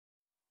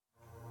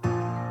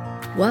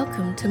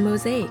Welcome to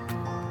Mosaic,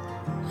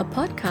 a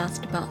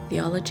podcast about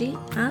theology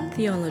and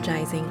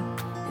theologizing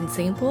in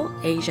Singapore,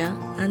 Asia,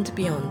 and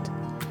beyond.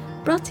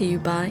 Brought to you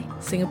by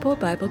Singapore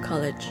Bible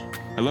College.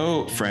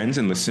 Hello, friends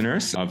and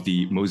listeners of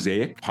the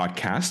Mosaic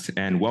podcast,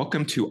 and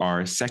welcome to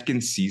our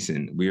second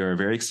season. We are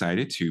very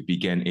excited to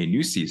begin a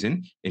new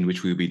season in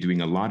which we will be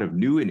doing a lot of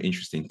new and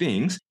interesting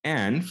things.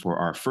 And for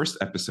our first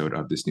episode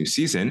of this new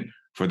season,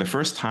 for the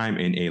first time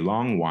in a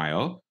long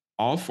while,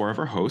 all four of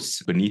our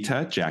hosts,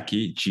 Benita,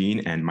 Jackie, Jean,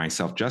 and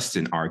myself,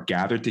 Justin, are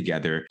gathered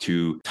together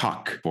to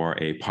talk for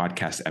a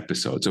podcast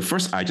episode. So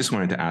first, I just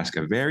wanted to ask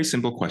a very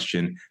simple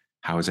question.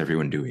 How is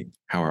everyone doing?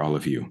 How are all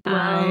of you?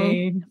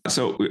 Hi.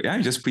 So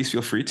just please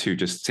feel free to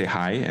just say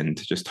hi and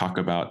just talk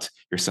about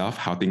yourself,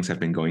 how things have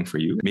been going for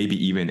you, maybe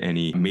even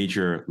any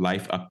major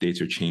life updates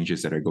or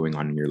changes that are going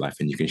on in your life.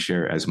 And you can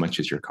share as much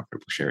as you're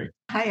comfortable sharing.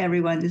 Hi,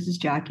 everyone. This is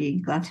Jackie.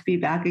 Glad to be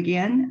back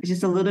again.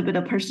 Just a little bit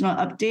of personal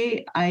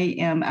update. I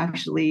am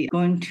actually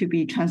going to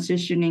be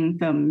transitioning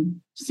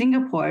from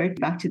Singapore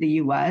back to the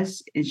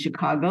US in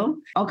Chicago.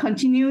 I'll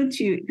continue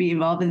to be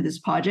involved in this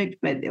project,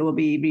 but it will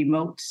be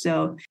remote.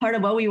 So part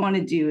of what we want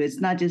to do is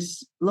not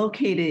just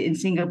located in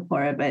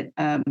Singapore, but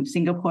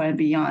Singapore and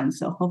beyond.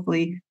 So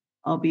hopefully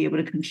I'll be able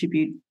to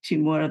contribute to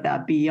more of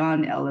that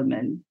beyond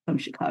element from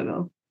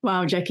Chicago.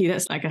 Wow, Jackie,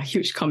 that's like a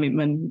huge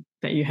commitment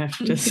that you have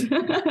just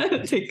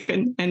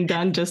taken and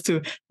done just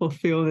to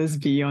fulfill this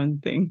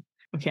beyond thing.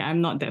 Okay,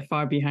 I'm not that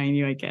far behind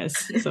you, I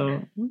guess.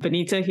 So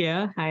Benita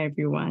here. Hi,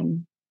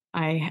 everyone.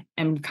 I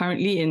am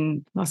currently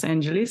in Los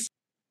Angeles.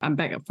 I'm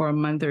back for a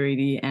month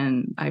already,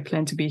 and I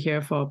plan to be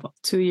here for about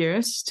 2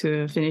 years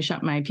to finish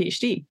up my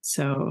PhD.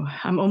 So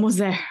I'm almost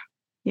there.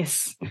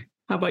 Yes.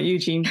 How about you,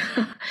 Jean?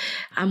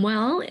 I'm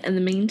well. In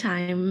the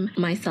meantime,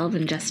 myself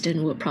and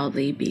Justin will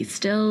probably be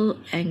still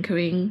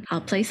anchoring our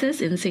places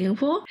in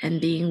Singapore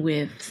and being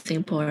with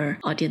Singapore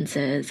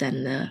audiences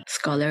and the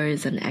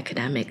scholars and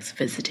academics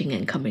visiting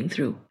and coming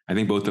through. I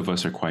think both of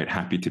us are quite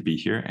happy to be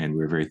here, and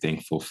we're very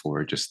thankful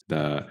for just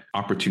the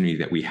opportunity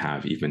that we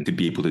have even to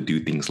be able to do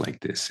things like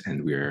this.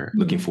 And we're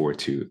looking forward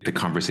to the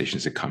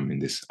conversations that come in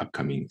this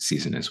upcoming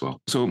season as well.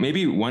 So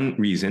maybe one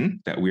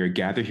reason that we are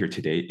gathered here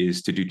today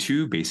is to do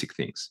two basic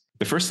things.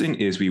 The first thing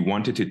is we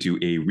wanted to do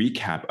a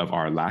recap of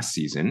our last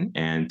season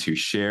and to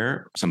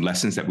share some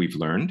lessons that we've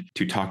learned,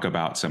 to talk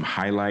about some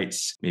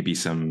highlights, maybe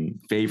some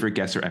favorite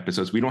guests or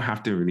episodes. We don't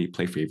have to really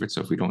play favorites.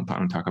 So if we don't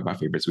want to talk about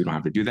favorites, we don't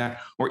have to do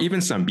that. Or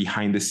even some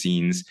behind the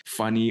scenes,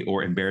 funny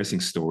or embarrassing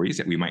stories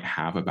that we might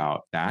have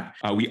about that.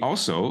 We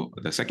also,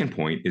 the second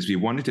point is we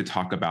wanted to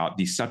talk about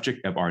the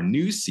subject of our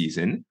new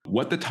season,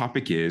 what the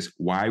topic is,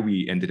 why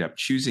we ended up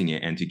choosing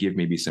it, and to give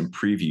maybe some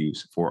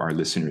previews for our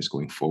listeners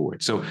going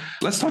forward. So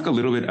let's talk a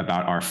little bit about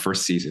our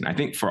first season. I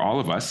think for all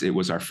of us, it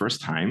was our first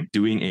time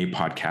doing a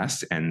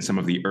podcast, and some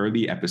of the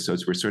early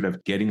episodes were sort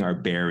of getting our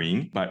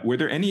bearing. But were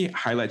there any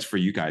highlights for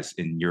you guys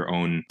in your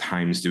own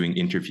times doing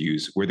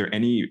interviews? Were there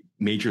any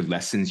major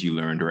lessons you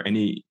learned or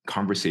any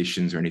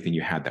conversations or anything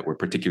you had that were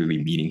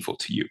particularly meaningful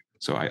to you?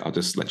 So I'll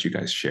just let you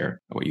guys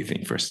share what you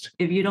think first.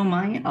 If you don't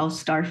mind, I'll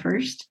start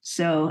first.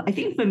 So I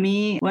think for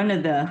me, one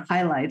of the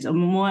highlights, or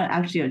more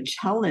actually a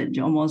challenge,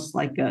 almost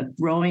like a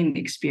growing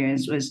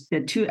experience, was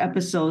the 2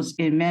 episodes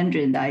in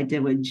Mandarin that I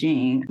did with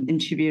Jean,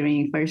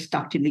 interviewing first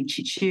Dr. Li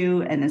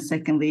Chi-Chu and then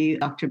secondly,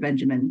 Dr.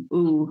 Benjamin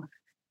Wu.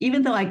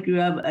 Even though I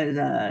grew up as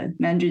a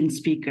Mandarin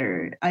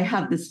speaker, I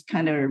have this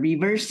kind of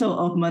reversal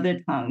of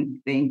mother tongue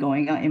thing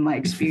going on in my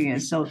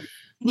experience. So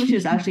English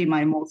is actually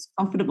my most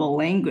comfortable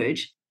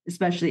language,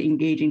 especially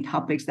engaging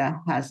topics that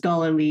has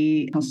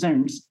scholarly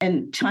concerns.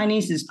 And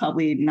Chinese is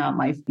probably not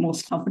my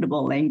most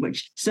comfortable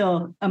language.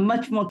 So I'm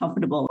much more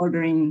comfortable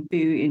ordering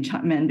food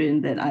in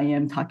Mandarin than I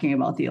am talking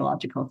about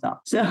theological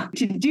thought. So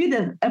to do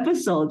the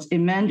episodes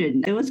in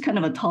Mandarin, it was kind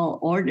of a tall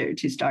order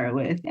to start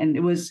with. And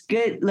it was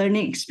good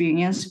learning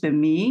experience for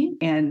me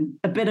and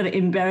a bit of an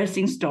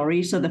embarrassing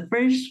story. So the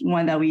first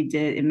one that we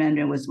did in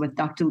Mandarin was with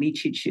Dr. Li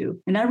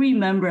Chi-Chu. And I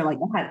remember I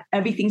had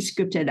everything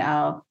scripted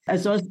out.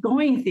 As I was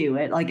going through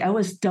it, I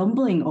was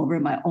stumbling over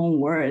my own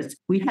words.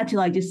 We had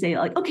to just say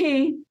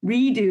okay,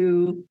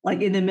 redo,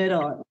 in the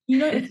middle.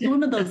 It's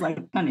one of those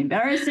kind of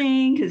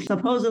embarrassing because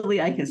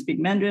supposedly I can speak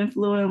Mandarin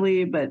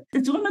fluently, but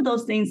it's one of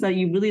those things that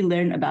you really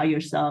learn about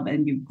yourself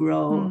and you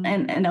grow.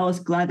 And I was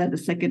glad that the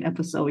second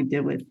episode we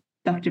did with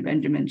Dr.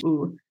 Benjamin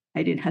Wu,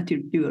 I didn't have to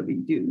do a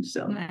redo.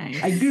 So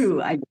nice. I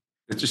grew.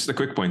 It's just a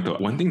quick point though.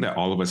 One thing that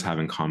all of us have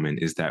in common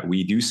is that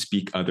we do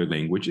speak other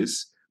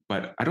languages.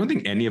 But I don't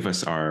think any of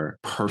us are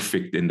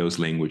perfect in those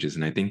languages.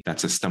 And I think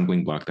that's a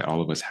stumbling block that all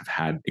of us have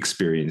had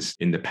experience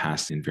in the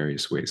past in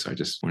various ways. So I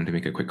just wanted to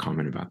make a quick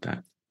comment about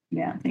that.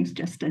 Yeah, thanks,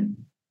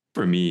 Justin.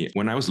 For me,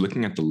 when I was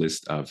looking at the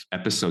list of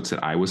episodes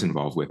that I was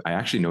involved with, I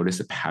actually noticed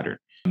a pattern.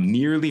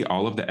 Nearly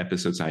all of the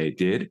episodes I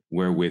did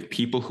were with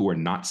people who are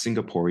not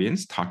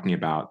Singaporeans talking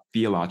about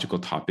theological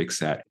topics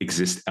that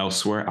exist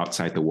elsewhere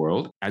outside the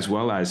world, as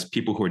well as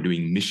people who are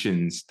doing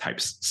missions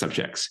type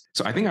subjects.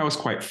 So I think I was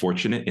quite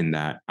fortunate in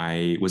that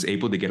I was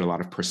able to get a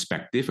lot of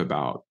perspective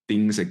about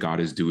things that God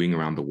is doing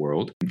around the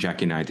world.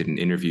 Jackie and I did an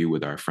interview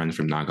with our friends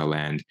from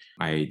Nagaland.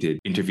 I did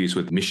interviews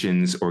with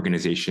missions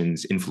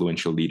organizations,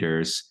 influential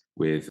leaders,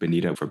 with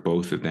Benita for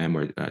both of them,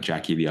 or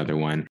Jackie, the other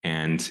one,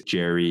 and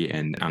Jerry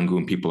and Anggu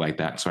and people like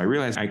that. So I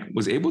realized I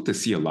was able to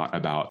see a lot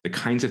about the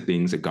kinds of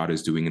things that God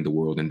is doing in the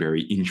world in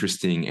very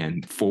interesting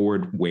and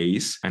forward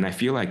ways. And I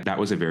feel like that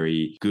was a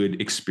very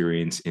good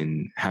experience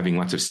in having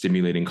lots of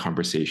stimulating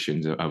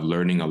conversations, of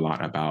learning a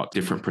lot about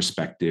different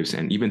perspectives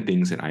and even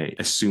things that I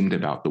assumed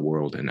about the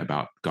world and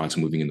about God's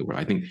moving in the world.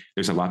 I think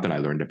there's a lot that I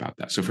learned about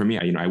that. So for me,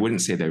 I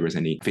wouldn't say there was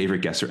any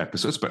favorite guests or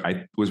episodes, but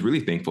I was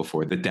really thankful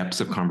for the depths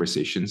of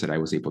conversations that I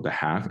was able to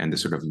have and the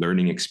sort of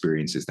learning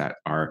experiences that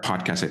our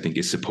podcast, I think,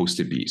 is supposed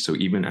to be. So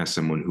even as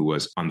someone who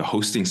was on the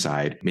hosting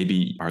side,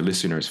 maybe our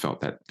listeners felt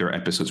that there are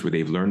episodes where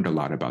they've learned a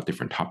lot about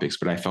different topics,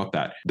 but I felt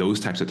that those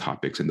types of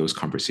topics and those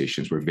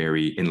conversations were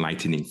very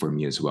enlightening for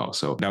me as well.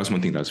 So that was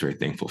one thing that I was very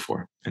thankful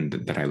for and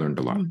that I learned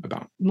a lot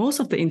about. Most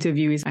of the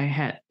interviews I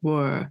had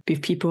were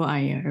with people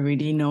I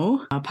already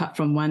know, apart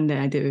from one that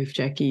I did with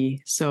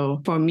Jackie.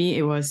 So for me,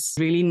 it was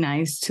really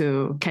nice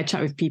to catch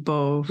up with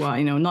people who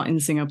are, not in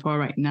Singapore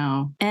right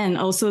now. And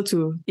also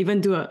to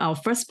even do our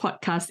first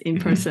podcast in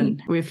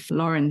person with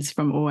Lawrence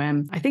from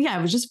OM. I think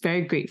I was just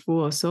very grateful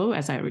also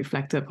as I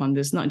reflected upon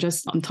this, not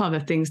just on top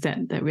of the things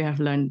that we have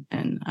learned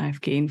and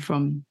I've gained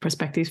from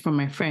perspectives from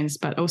my friends,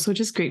 but also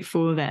just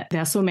grateful that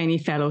there are so many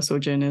fellow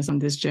sojourners on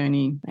this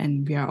journey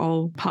and we are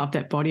all part of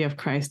that body of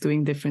Christ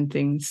doing different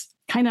things.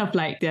 Kind of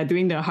like they're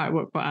doing the hard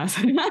work for us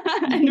and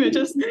we're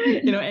just,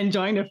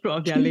 enjoying the fruit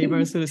of their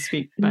labor, so to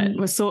speak. But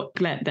we're so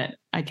glad that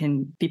I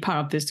can be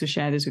part of this to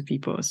share this with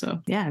people. So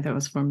yeah, that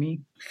was for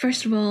me.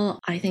 First of all,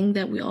 I think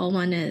that we all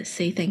want to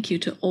say thank you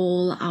to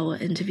all our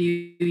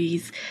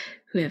interviewees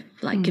who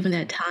have given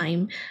their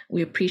time.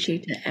 We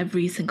appreciate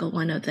every single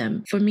one of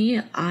them. For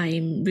me,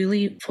 I'm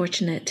really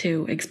fortunate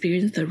to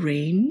experience the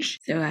range.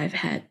 So I've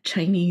had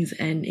Chinese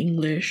and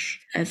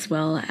English, as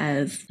well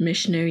as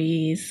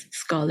missionaries,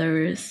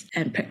 scholars,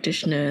 and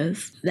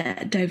practitioners.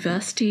 That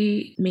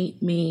diversity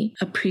made me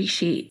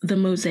appreciate the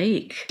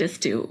Mosaic,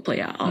 just to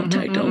play out our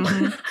title.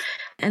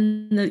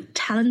 And the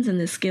talents and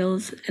the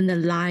skills and the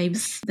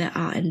lives that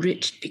are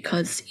enriched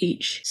because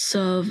each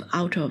serve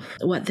out of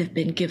what they've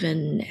been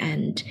given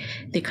and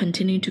they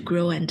continue to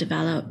grow and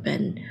develop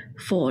and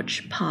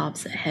forge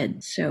paths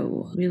ahead.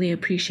 So really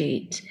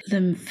appreciate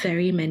the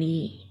very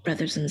many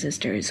brothers and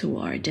sisters who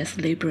are just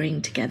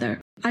laboring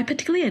together. I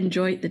particularly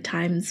enjoyed the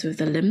times with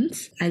the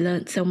Lims. I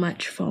learned so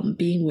much from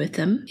being with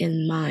them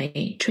in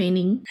my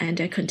training,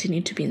 and I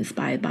continue to be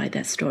inspired by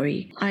that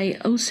story. I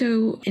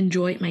also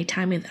enjoyed my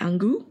time with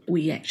Anggu.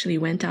 We actually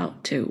went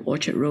out to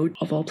Orchard Road,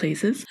 of all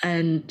places,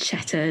 and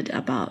chatted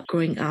about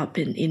growing up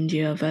in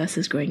India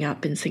versus growing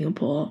up in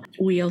Singapore.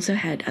 We also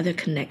had other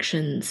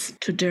connections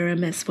to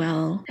Durham as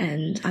well,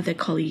 and other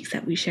colleagues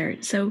that we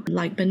shared. So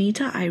like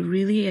Benita, I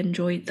really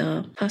enjoyed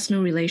the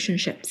personal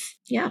relationships.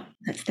 Yeah,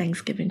 that's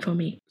Thanksgiving for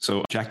me.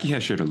 So Jackie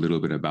has shared a little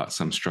bit about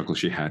some struggles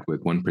she had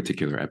with one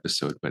particular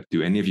episode, but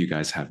do any of you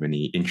guys have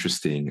any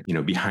interesting,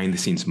 behind the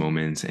scenes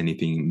moments,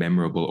 anything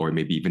memorable or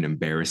maybe even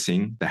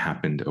embarrassing that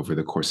happened over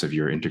the course of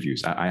your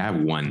interviews? I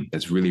have one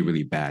that's really,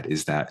 really bad,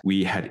 is that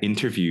we had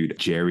interviewed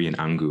Jerry and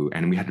Anggu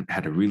and we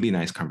had a really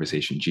nice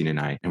conversation, Jean and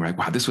I, and we're like,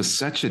 wow, this was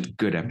such a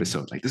good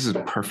episode. Like, this is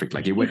perfect.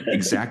 Like, it went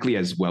exactly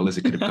as well as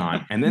it could have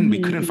gone. And then we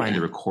couldn't find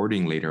the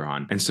recording later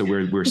on. And so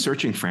we're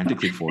searching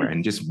frantically for it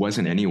and just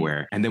wasn't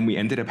anywhere. And then we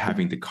ended up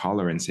having to call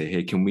her and say,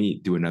 hey, can we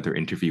do another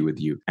interview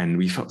with you? And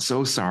we felt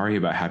so sorry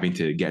about having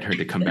to get her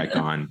to come back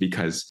on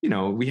because,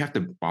 we have to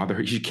bother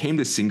her. She came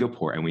to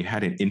Singapore and we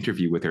had an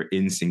interview with her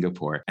in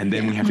Singapore. And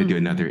then we have to do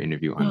another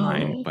interview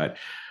online. But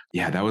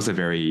yeah, that was a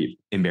very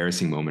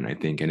embarrassing moment, I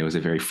think. And it was a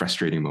very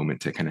frustrating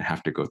moment to kind of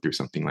have to go through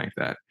something like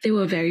that. They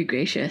were very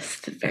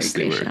gracious. Gracious.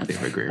 They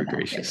were very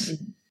gracious.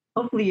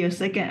 Hopefully your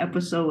second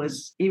episode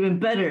was even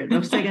better.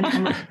 The second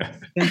time was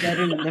even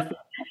better than the first.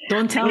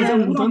 Don't tell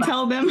them. Don't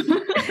tell them.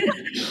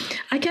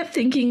 I kept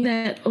thinking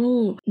that,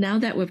 now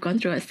that we've gone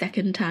through a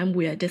second time,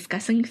 we are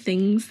discussing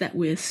things that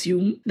we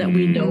assume that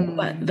we know,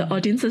 but the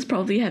audiences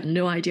probably have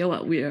no idea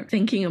what we're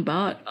thinking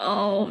about.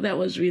 Oh, that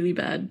was really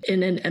bad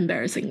in an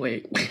embarrassing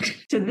way.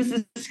 So this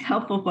is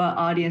helpful for our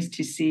audience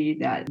to see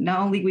that not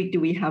only do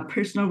we have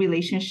personal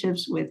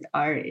relationships with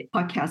our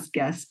podcast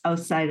guests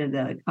outside of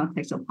the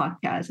context of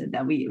podcasts, and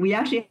that we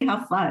actually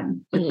have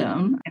fun with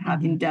them and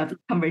have in-depth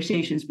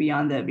conversations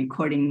beyond the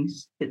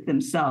recordings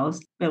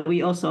themselves. But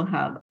we also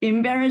have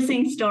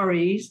embarrassing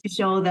stories to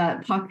show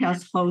that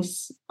podcast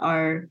hosts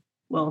are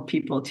well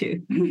people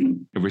too.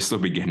 We're still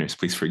beginners.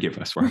 Please forgive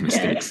us for our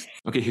mistakes.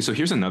 Okay, so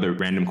here's another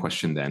random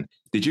question then.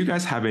 Did you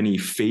guys have any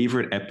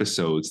favorite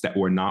episodes that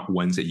were not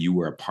ones that you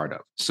were a part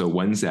of? So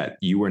ones that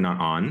you were not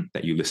on,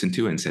 that you listened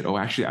to and said, oh,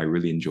 actually, I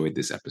really enjoyed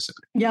this episode.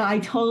 Yeah, I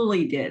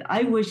totally did.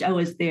 I wish I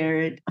was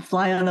there,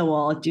 fly on the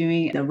wall,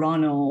 doing the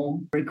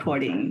Ronald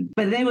recording.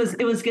 But then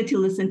it was good to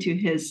listen to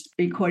his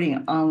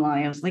recording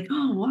online. I was like,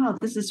 oh, wow,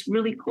 this is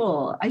really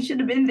cool. I should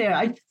have been there.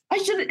 I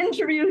should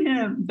interview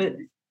him. But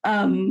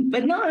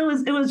no,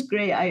 it was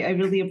great. I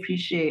really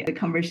appreciate the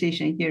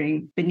conversation,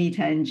 hearing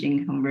Benita and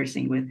Jing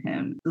conversing with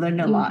him.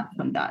 Learned a lot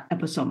from that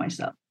episode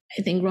myself.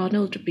 I think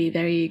Ronald would be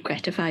very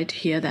gratified to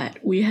hear that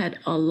we had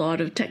a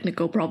lot of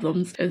technical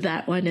problems with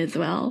that one as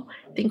well.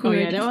 I think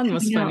that one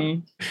was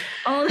funny.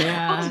 Oh,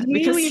 yeah, that was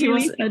because he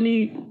was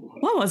funny.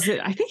 What was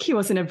it? I think he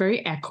was in a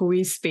very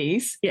echoey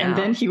space, and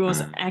then he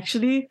was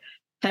actually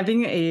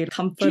having a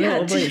comforter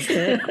over his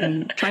head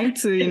and trying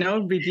to,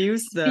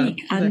 reduce the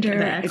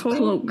echo. A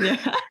cloak. Yeah.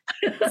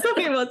 So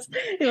it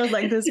was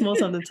like this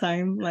most of the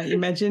time. Like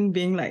imagine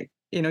being like,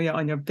 you're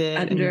on your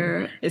bed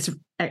and it's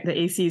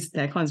the AC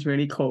the aircon is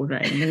really cold,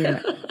 right? And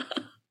then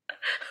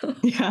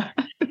yeah.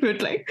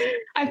 But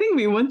I think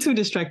we weren't too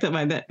distracted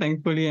by that,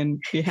 thankfully,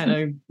 and we had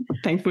a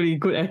thankfully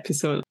good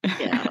episode.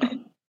 Yeah.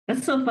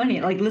 That's so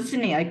funny. Like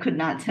listening, I could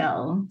not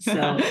tell.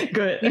 So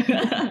good.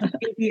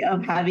 Maybe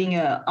of having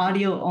a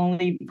audio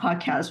only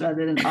podcast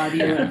rather than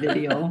audio and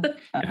video.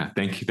 Yeah,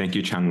 thank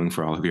you, Chang Wen,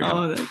 for all of your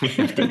help. We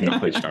have to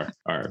acknowledge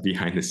our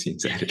behind the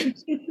scenes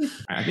editors.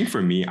 I think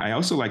for me, I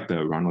also like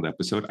the Ronald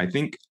episode. I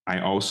think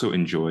I also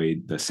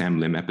enjoyed the Sam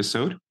Lim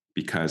episode,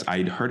 because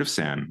I'd heard of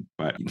Sam,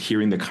 but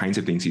hearing the kinds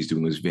of things he's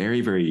doing was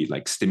very, very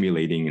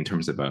stimulating in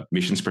terms of a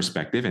missions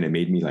perspective. And it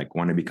made me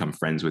want to become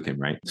friends with him,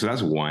 right? So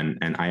that's one.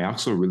 And I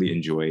also really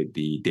enjoyed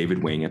the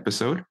David Wang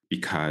episode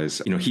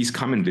because, he's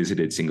come and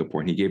visited Singapore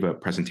and he gave a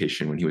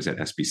presentation when he was at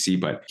SBC,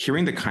 but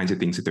hearing the kinds of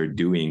things that they're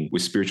doing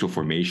with spiritual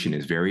formation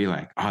is very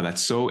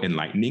that's so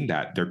enlightening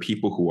that there are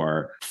people who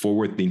are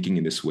forward thinking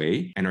in this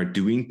way and are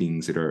doing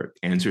things that are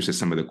answers to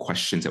some of the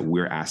questions that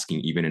we're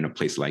asking, even in a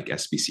place like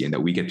SBC, and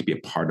that we get to be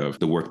a part of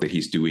the work that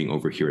he's doing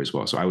over here as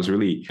well. So I was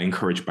really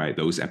encouraged by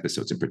those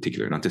episodes in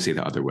particular, not to say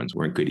the other ones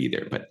weren't good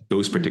either, but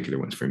those particular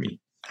ones for me.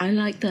 I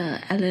like the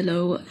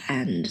Alelo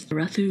and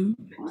Rathu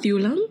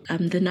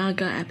Thiulang, the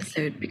Naga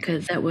episode,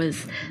 because that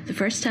was the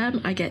first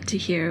time I get to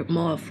hear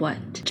more of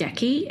what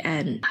Jackie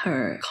and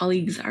her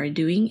colleagues are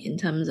doing in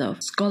terms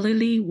of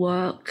scholarly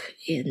work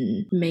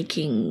in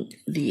making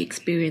the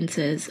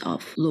experiences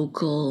of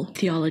local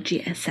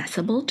theology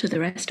accessible to the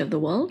rest of the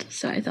world.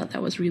 So I thought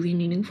that was really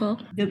meaningful.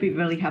 You'll be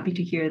really happy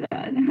to hear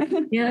that.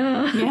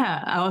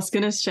 Yeah, I was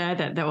going to share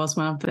that was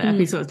one of the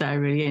episodes that I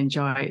really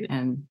enjoyed.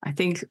 And I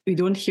think we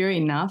don't hear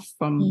enough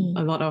from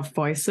a lot of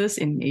voices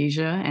in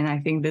Asia. And I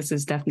think this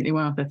is definitely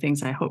one of the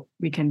things I hope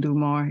we can do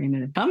more in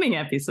the coming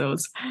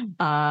episodes.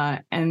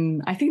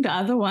 And I think the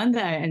other one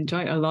that I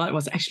enjoyed a lot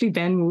was actually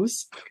Ben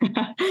Wu's.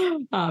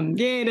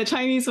 The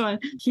Chinese one.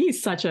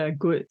 He's such a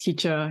good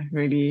teacher,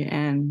 really.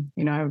 And,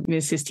 I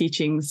miss his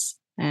teachings.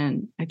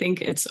 And I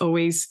think it's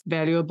always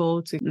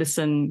valuable to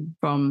listen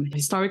from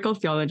historical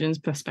theologians'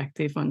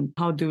 perspective on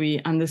how do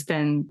we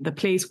understand the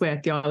place where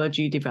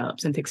theology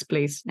develops and takes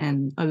place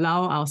and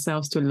allow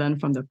ourselves to learn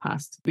from the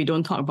past. We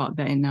don't talk about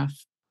that enough.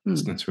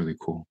 That's really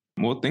cool.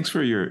 Well, thanks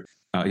for your...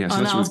 I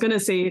was going to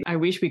say, I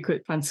wish we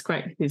could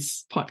transcribe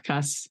his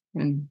podcast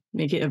and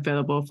make it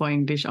available for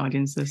English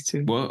audiences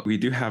too. Well, we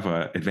do have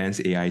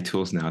advanced AI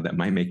tools now that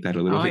might make that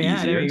a little bit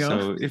easier.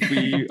 So if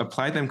we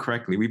apply them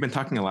correctly, we've been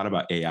talking a lot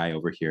about AI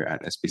over here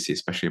at SBC,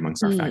 especially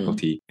amongst our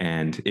faculty.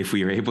 And if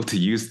we are able to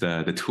use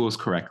the tools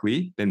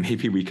correctly, then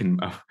maybe we can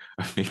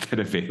make that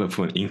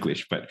available in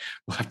English, but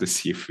we'll have to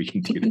see if we can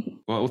do that.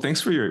 Well,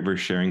 thanks for your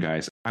sharing,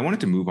 guys. I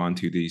wanted to move on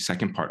to the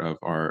second part of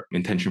our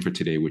intention for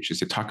today, which is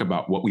to talk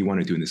about what we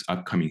want to do in this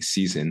upcoming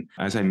season.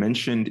 As I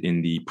mentioned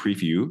in the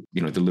preview,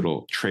 the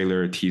little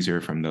trailer teaser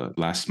from the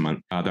last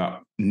month, the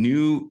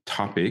new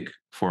topic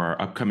for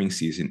our upcoming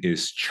season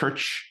is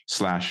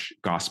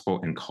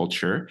church/gospel and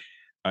culture.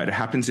 It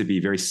happens to be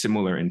very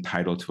similar in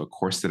title to a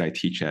course that I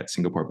teach at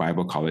Singapore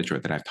Bible College, or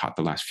that I've taught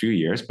the last few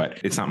years, but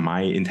it's not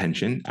my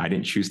intention. I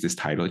didn't choose this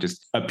title. It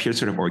just appeared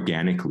sort of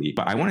organically.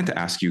 But I wanted to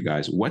ask you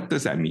guys, what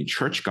does that mean,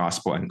 church,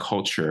 gospel, and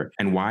culture?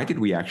 And why did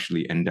we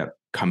actually end up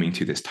coming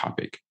to this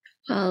topic?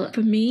 Well,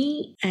 for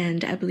me,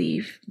 and I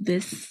believe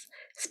this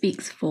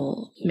speaks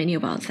for many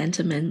of our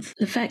sentiments,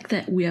 the fact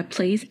that we are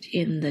placed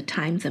in the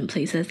times and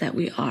places that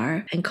we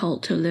are and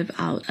called to live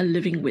out a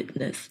living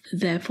witness,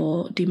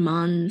 therefore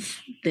demands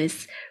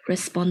this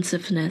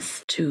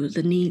responsiveness to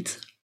the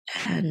needs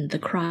and the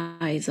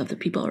cries of the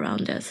people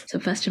around us. So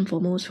first and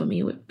foremost for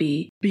me would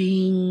be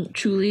being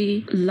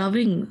truly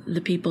loving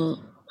the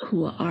people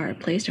who are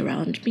placed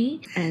around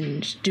me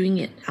and doing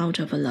it out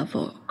of a love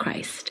for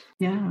Christ.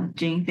 Yeah,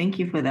 Jane, thank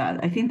you for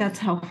that. I think that's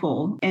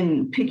helpful.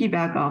 And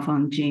piggyback off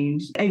on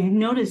James, I've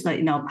noticed that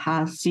in our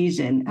past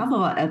season, half of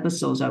our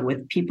episodes are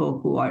with people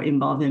who are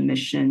involved in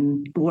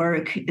mission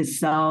work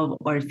itself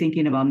or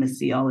thinking about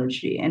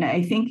missiology. And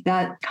I think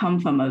that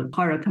comes from a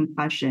heart of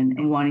compassion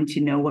and wanting to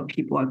know what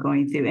people are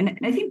going through. And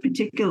I think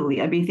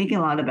particularly, I've been thinking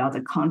a lot about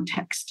the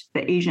context,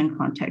 the Asian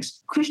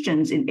context.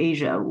 Christians in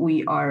Asia,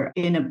 we are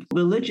in a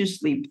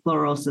religiously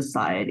plural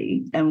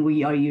society, and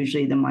we are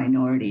usually the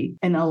minority.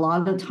 And a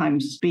lot of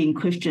times being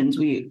Christians,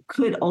 we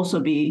could also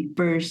be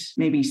first,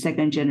 maybe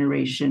second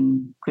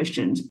generation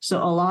Christians.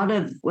 So a lot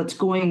of what's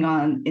going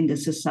on in the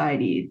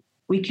society,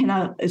 we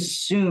cannot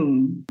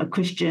assume a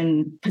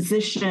Christian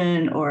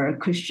position or a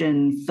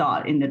Christian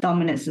thought in the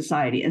dominant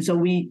society. And so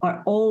we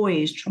are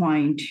always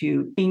trying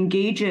to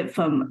engage it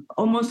from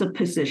almost a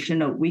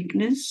position of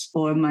weakness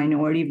or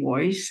minority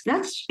voice.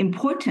 That's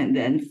important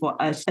then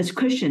for us as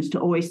Christians to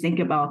always think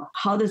about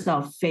how does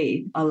our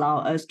faith allow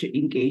us to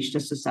engage the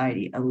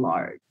society at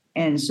large.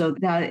 And so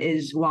that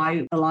is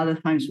why a lot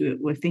of times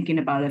we're thinking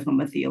about it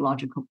from a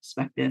theological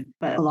perspective,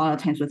 but a lot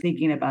of times we're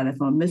thinking about it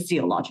from a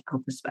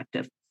missiological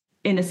perspective.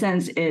 In a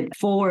sense, it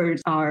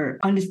forwards our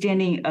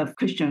understanding of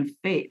Christian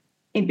faith.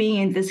 And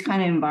being in this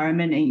kind of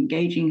environment and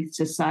engaging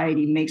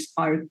society makes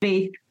our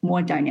faith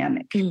more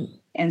dynamic.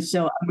 And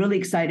so I'm really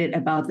excited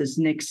about this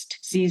next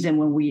season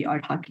when we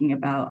are talking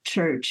about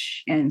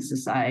church and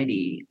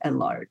society at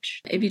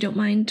large. If you don't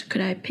mind,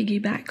 could I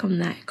piggyback on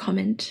that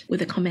comment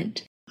with a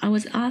comment? I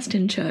was asked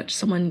in church,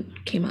 someone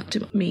came up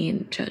to me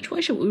in church, why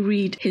should we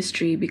read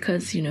history?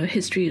 Because,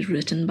 history is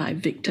written by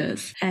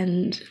victors.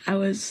 And I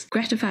was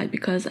gratified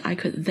because I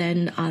could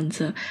then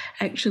answer,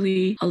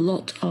 actually, a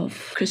lot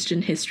of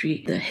Christian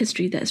history, the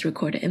history that's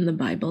recorded in the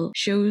Bible,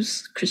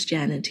 shows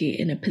Christianity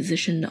in a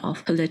position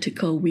of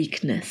political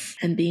weakness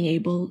and being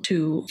able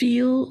to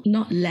feel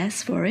not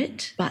less for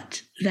it,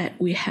 but that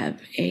we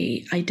have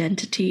a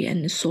identity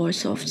and a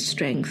source of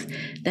strength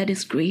that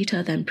is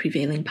greater than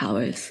prevailing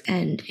powers.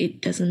 And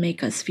it doesn't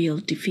make us feel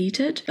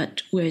defeated,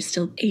 but we're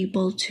still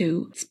able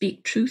to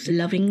speak truth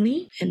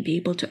lovingly and be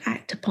able to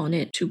act upon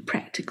it to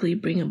practically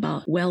bring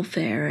about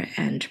welfare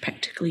and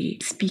practically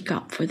speak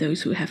up for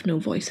those who have no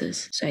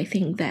voices. So I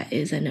think that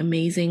is an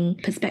amazing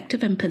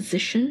perspective and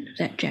position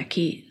that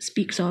Jackie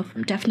speaks of.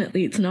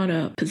 Definitely it's not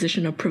a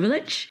position of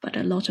privilege, but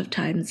a lot of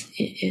times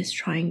it is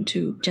trying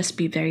to just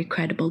be very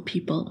credible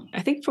people.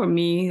 I think for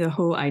me, the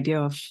whole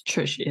idea of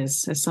church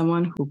is, as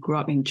someone who grew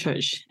up in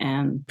church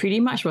and pretty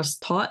much was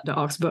taught the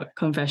Augsburg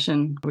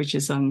Confession, which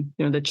is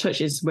the church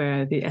is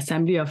where the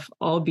assembly of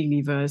all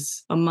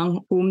believers,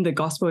 among whom the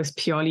gospel is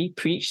purely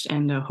preached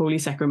and the holy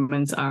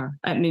sacraments are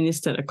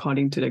administered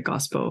according to the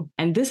gospel.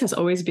 And this has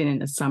always been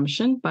an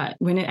assumption, but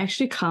when it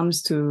actually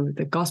comes to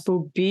the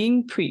gospel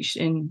being preached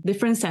in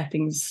different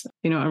settings,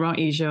 around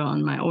Asia,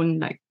 on my own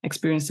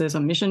experiences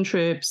on mission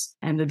trips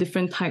and the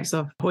different types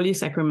of holy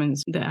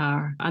sacraments that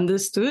are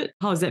understood,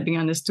 how is that being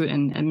understood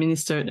and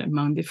administered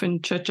among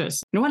different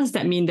churches? What does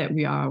that mean that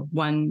we are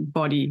one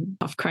body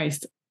of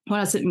Christ? What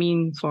does it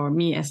mean for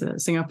me as a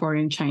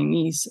Singaporean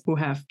Chinese who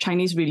have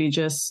Chinese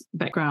religious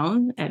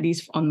background, at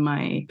least on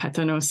my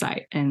paternal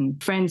side,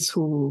 and friends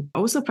who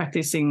are also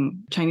practicing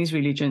Chinese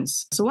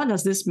religions? So what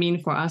does this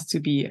mean for us to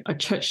be a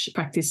church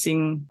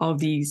practicing all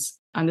these,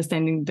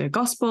 understanding the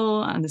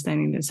gospel,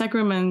 understanding the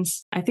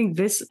sacraments? I think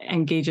this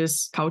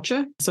engages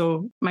culture.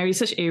 So my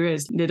research area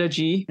is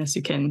liturgy, as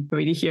you can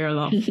already hear a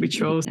lot of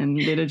rituals and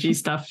liturgy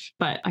stuff.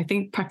 But I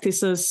think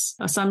practices,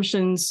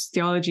 assumptions,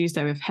 theologies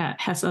that we've had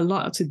has a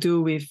lot to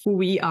do with who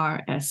we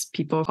are as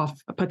people of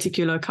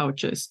particular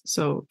cultures.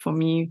 So for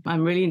me,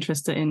 I'm really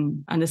interested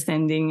in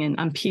understanding and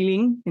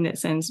unpeeling, in that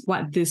sense,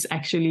 what this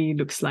actually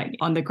looks like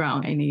on the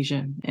ground in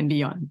Asia and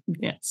beyond.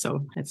 Yeah,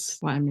 so that's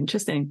what I'm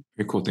interested in.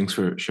 Very cool. Thanks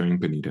for sharing,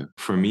 Benita.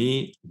 For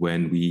me,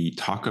 when we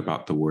talk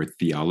about the word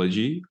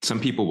theology,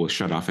 some people will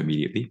shut off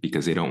immediately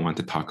because they don't want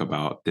to talk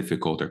about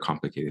difficult or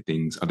complicated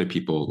things. Other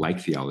people like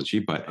theology,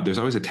 but there's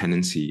always a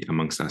tendency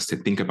amongst us to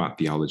think about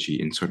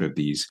theology in sort of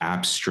these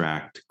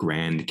abstract,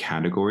 grand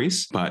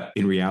categories. But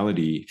in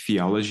reality,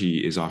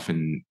 theology is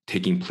often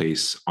taking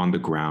place on the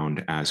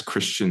ground as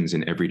Christians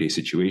in everyday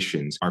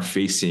situations are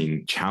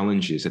facing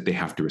challenges that they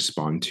have to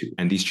respond to.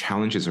 And these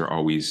challenges are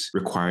always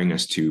requiring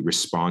us to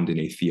respond in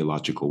a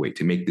theological way,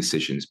 to make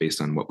decisions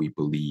based on what we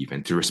believe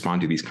and to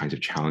respond to these kinds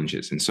of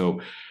challenges. And so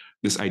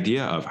this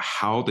idea of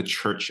how the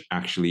church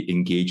actually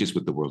engages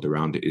with the world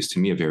around it is, to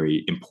me, a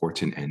very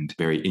important and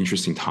very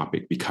interesting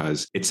topic,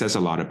 because it says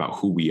a lot about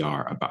who we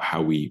are, about how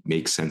we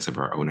make sense of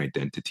our own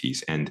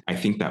identities. And I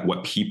think that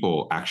what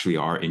people actually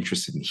are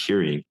interested in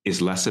hearing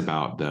is less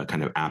about the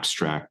kind of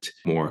abstract,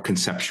 more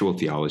conceptual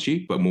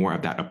theology, but more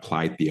of that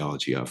applied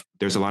theology of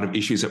there's a lot of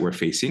issues that we're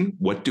facing.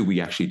 What do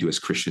we actually do as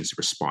Christians to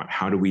respond?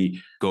 How do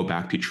we go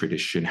back to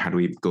tradition? How do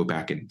we go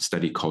back and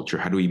study culture?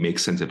 How do we make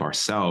sense of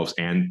ourselves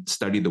and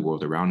study the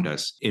world around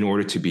us in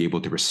order to be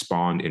able to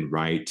respond in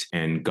right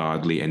and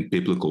godly and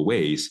biblical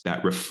ways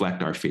that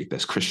reflect our faith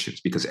as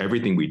Christians? Because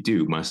everything we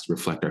do must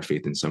reflect our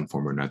faith in some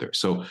form or another.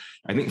 So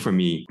I think for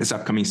me, this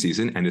upcoming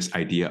season and this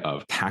idea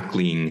of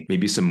tackling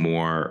maybe some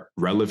more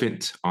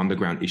relevant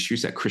on-the-ground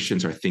issues that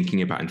Christians are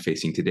thinking about and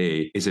facing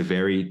today is a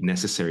very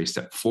necessary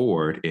step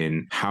forward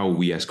in how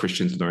we as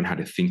Christians learn how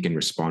to think and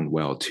respond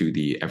well to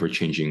the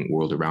ever-changing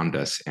world around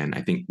us. And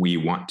I think we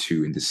want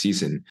to, in this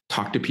season,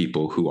 talk to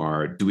people who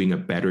are doing a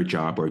better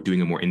job or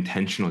doing a more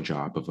intentional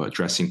job of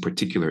addressing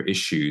particular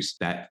issues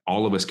that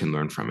all of us can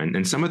learn from.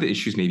 And some of the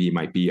issues maybe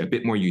might be a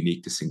bit more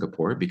unique to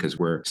Singapore because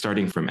we're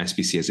starting from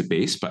SBC as a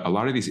base, but a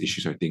lot of these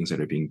issues are things that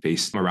are being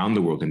faced around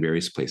the world in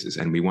various places.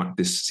 And we want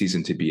this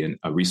season to be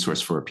a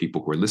resource for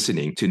people who are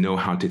listening to know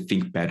how to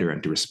think better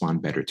and to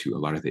respond better to a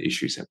lot of the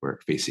issues that we're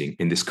facing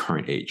in this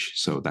current age.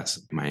 So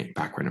that's my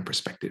background and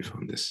perspective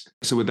on this.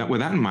 So with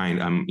that in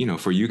mind,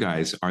 for you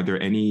guys, are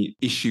there any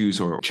issues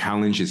or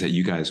challenges that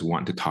you guys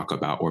want to talk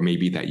about, or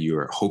maybe that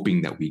you're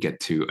hoping that we get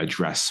to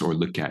address or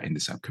look at in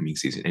this upcoming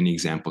season? Any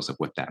examples of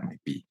what that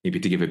might be? Maybe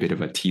to give a bit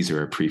of a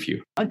teaser or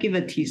preview. I'll give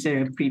a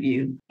teaser, a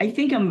preview. I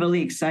think I'm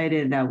really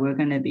excited that we're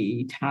going to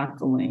be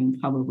tackling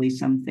probably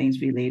some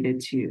things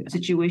related to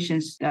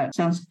situations that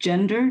sounds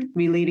gendered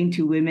relating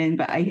to women,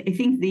 but I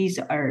think these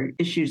are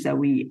issues that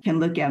we can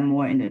look at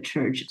more in the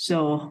church.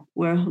 So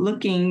we're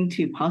looking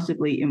to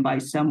possibly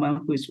invite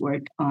someone who's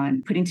worked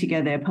on putting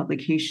together a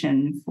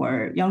publication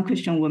for young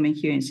Christian women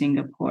here in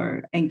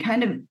Singapore and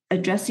kind of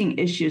addressing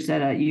issues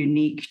that are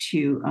unique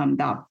to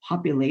that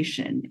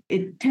population.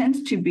 It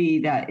tends to be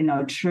that in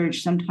our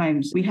church,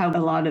 sometimes we have a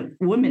lot of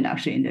women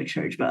actually in the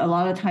church, but a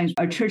lot of times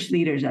our church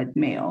leaders are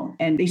male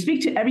and they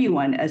speak to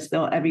everyone as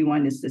though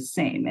everyone is the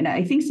same. And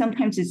I think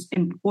sometimes it's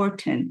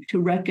important to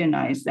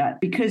recognize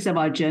that because of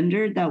our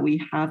gender, that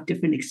we have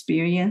different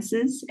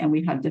experiences and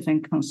we have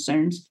different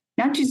concerns.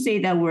 Not to say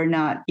that we're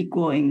not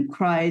equal in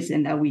Christ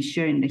and that we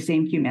share in the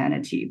same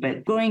humanity,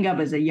 but growing up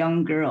as a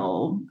young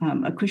girl,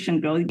 a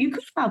Christian girl, you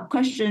could have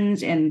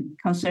questions and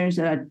concerns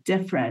that are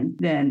different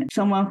than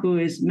someone who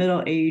is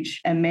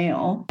middle-aged and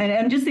male. And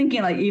I'm just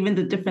thinking like even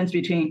the difference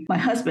between my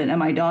husband and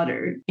my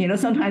daughter,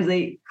 sometimes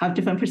they have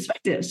different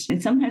perspectives.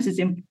 And sometimes it's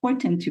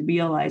important to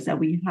realize that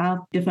we have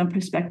different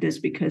perspectives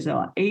because of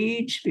our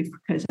age,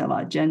 because of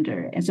our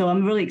gender. And so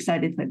I'm really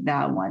excited for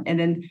that one. And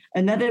then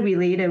another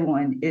related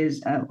one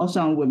is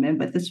also on women,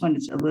 but this one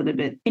is a little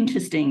bit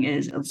interesting,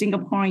 is a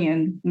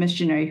Singaporean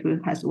missionary who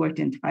has worked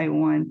in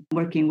Taiwan,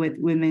 working with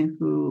women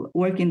who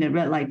work in the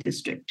red light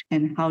district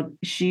and how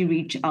she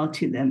reached out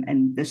to them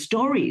and the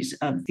stories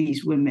of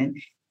these women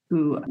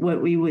who,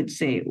 what we would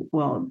say,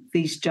 well,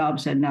 these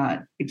jobs are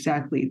not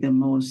exactly the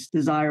most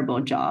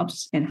desirable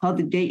jobs, and how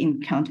did they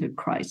encounter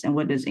Christ and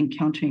what does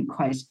encountering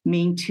Christ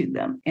mean to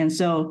them? And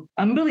so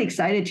I'm really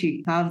excited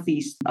to have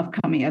these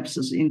upcoming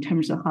episodes in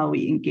terms of how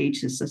we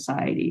engage the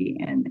society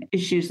and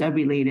issues that are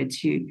related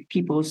to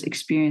people's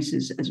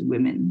experiences as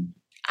women.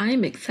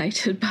 I'm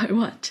excited by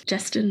what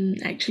Justin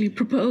actually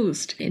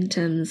proposed in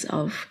terms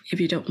of, if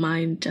you don't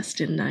mind,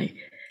 Justin, I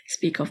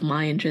speak of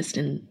my interest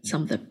in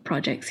some of the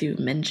projects you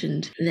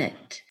mentioned,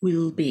 that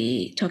we'll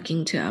be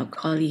talking to our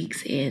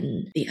colleagues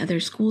in the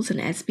other schools in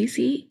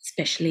SBC,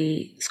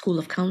 especially School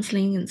of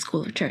Counseling and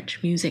School of Church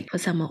Music, for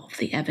some of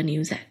the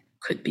avenues that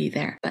could be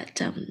there.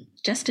 But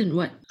Justin,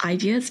 what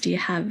ideas do you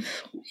have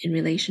in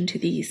relation to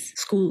these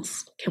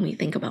schools can we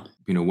think about?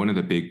 One of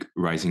the big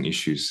rising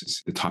issues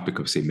is the topic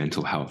of, say,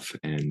 mental health.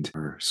 And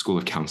our School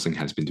of Counseling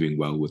has been doing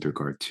well with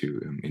regard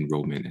to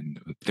enrollment. And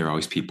there are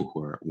always people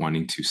who are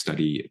wanting to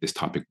study this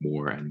topic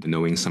more. And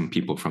knowing some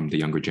people from the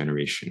younger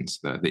generations,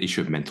 the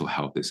issue of mental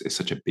health is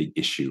such a big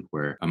issue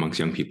where amongst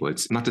young people,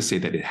 it's not to say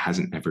that it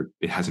hasn't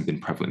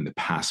been prevalent in the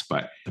past,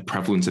 but the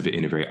prevalence of it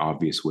in a very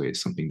obvious way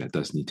is something that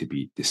does need to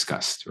be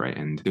discussed, right?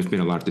 And there's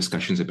been a lot of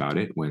discussions about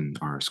it. When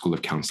our School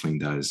of Counseling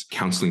does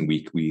Counseling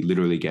Week, we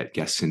literally get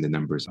guests in the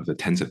numbers of the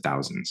tens of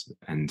thousands.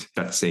 And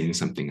that's saying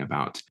something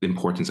about the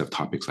importance of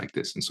topics like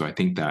this. And so I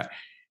think that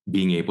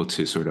being able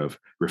to sort of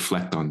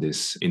reflect on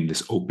this in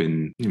this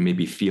open,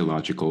 maybe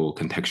theological,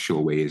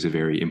 contextual way is a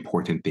very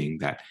important thing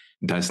that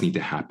does need to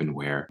happen,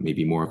 where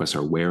maybe more of us are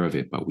aware of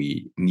it, but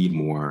we need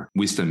more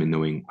wisdom in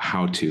knowing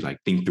how to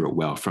think through it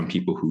well from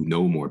people who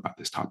know more about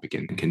this topic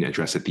and can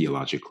address it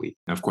theologically.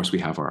 And of course, we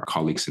have our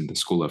colleagues in the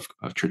School of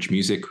Church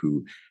Music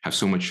who have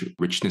so much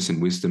richness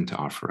and wisdom to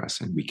offer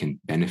us, and we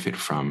can benefit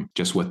from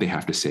just what they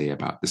have to say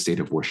about the state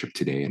of worship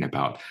today and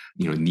about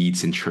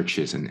needs in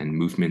churches and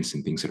movements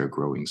and things that are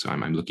growing. So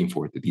I'm looking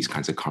forward to these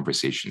kinds of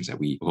conversations that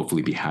we will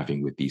hopefully be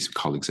having with these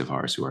colleagues of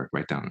ours who are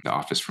right down the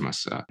office from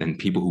us and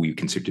people who we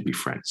consider to be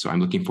friends. So So I'm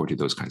looking forward to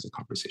those kinds of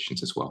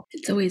conversations as well.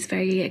 It's always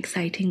very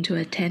exciting to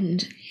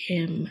attend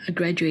a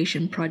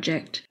graduation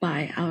project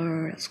by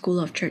our School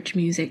of Church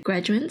Music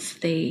graduates.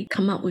 They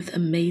come up with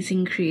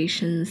amazing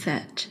creations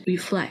that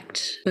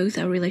reflect both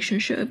our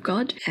relationship with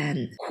God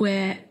and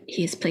where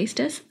He has placed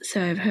us.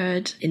 So I've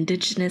heard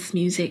indigenous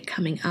music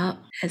coming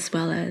up, as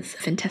well as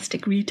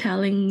fantastic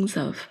retellings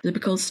of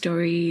biblical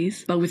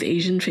stories, but with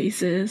Asian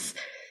faces.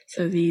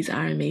 So these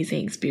are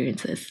amazing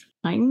experiences.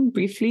 Mine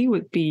briefly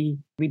would be,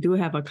 we do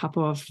have a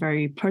couple of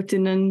very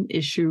pertinent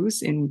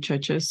issues in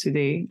churches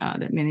today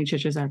that many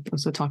churches are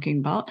also talking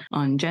about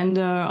on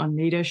gender, on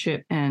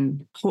leadership,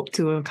 and hope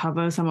to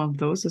cover some of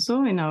those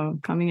also in our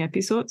coming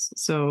episodes.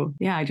 So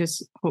yeah, I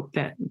just hope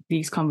that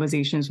these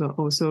conversations will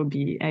also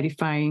be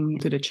edifying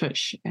to the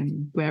church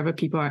and wherever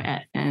people are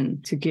at,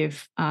 and to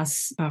give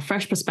us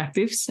fresh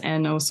perspectives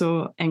and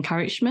also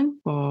encouragement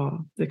for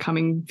the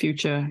coming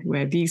future,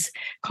 where these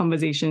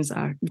conversations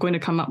are going to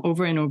come up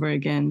over and over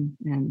again,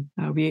 and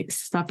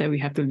stuff that we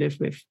have to live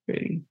with,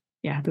 really.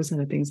 Yeah, those are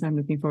the things I'm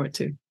looking forward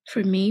to.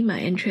 For me, my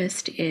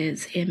interest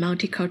is in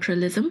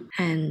multiculturalism,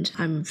 and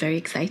I'm very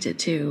excited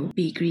to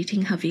be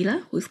greeting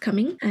Havila, who's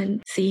coming,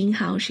 and seeing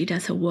how she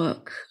does her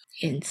work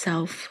in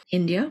South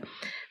India.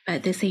 But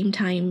at the same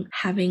time,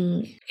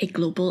 having a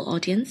global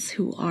audience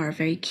who are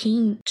very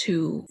keen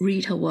to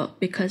read her work,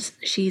 because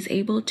she's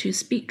able to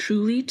speak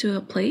truly to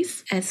a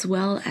place as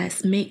well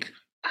as make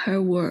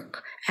her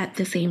work at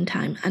the same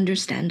time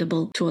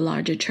understandable to a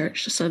larger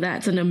church. So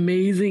that's an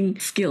amazing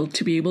skill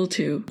to be able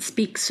to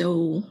speak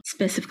so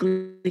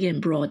specifically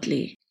and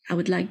broadly. I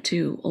would like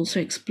to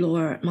also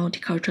explore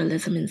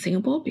multiculturalism in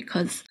Singapore,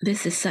 because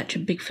this is such a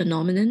big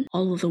phenomenon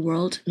all over the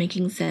world,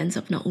 making sense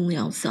of not only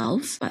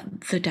ourselves,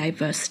 but the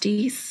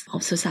diversities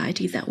of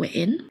societies that we're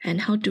in.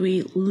 And how do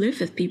we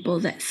live with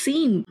people that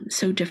seem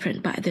so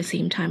different, but at the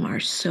same time are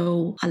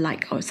so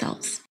alike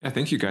ourselves? Yeah,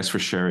 thank you guys for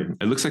sharing.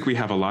 It looks like we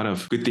have a lot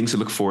of good things to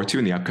look forward to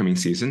in the upcoming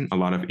season, a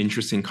lot of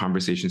interesting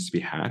conversations to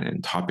be had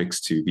and topics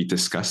to be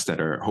discussed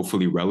that are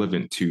hopefully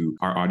relevant to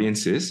our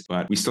audiences.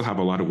 But we still have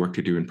a lot of work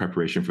to do in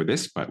preparation for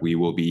this, but we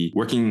will be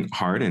working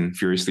hard and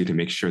furiously to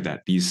make sure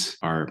that these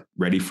are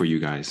ready for you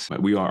guys.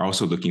 But we are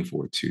also looking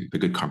forward to the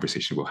good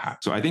conversation we'll have.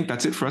 So I think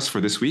that's it for us for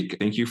this week.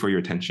 Thank you for your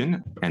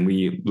attention, and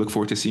we look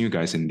forward to seeing you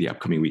guys in the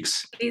upcoming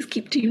weeks. Please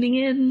keep tuning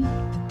in.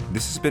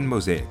 This has been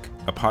Mosaic,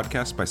 a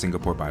podcast by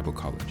Singapore Bible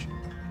College.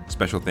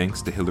 Special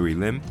thanks to Hilary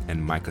Lim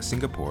and Micah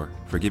Singapore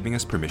for giving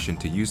us permission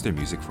to use their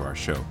music for our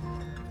show.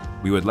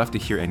 We would love to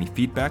hear any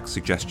feedback,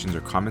 suggestions,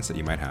 or comments that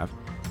you might have,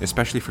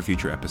 especially for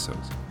future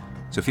episodes.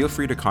 So feel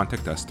free to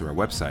contact us through our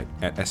website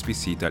at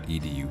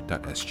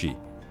sbc.edu.sg.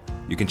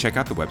 You can check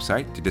out the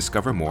website to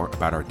discover more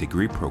about our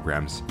degree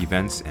programs,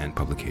 events, and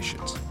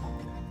publications.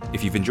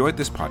 If you've enjoyed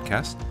this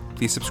podcast,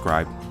 please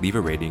subscribe, leave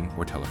a rating,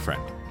 or tell a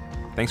friend.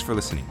 Thanks for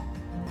listening.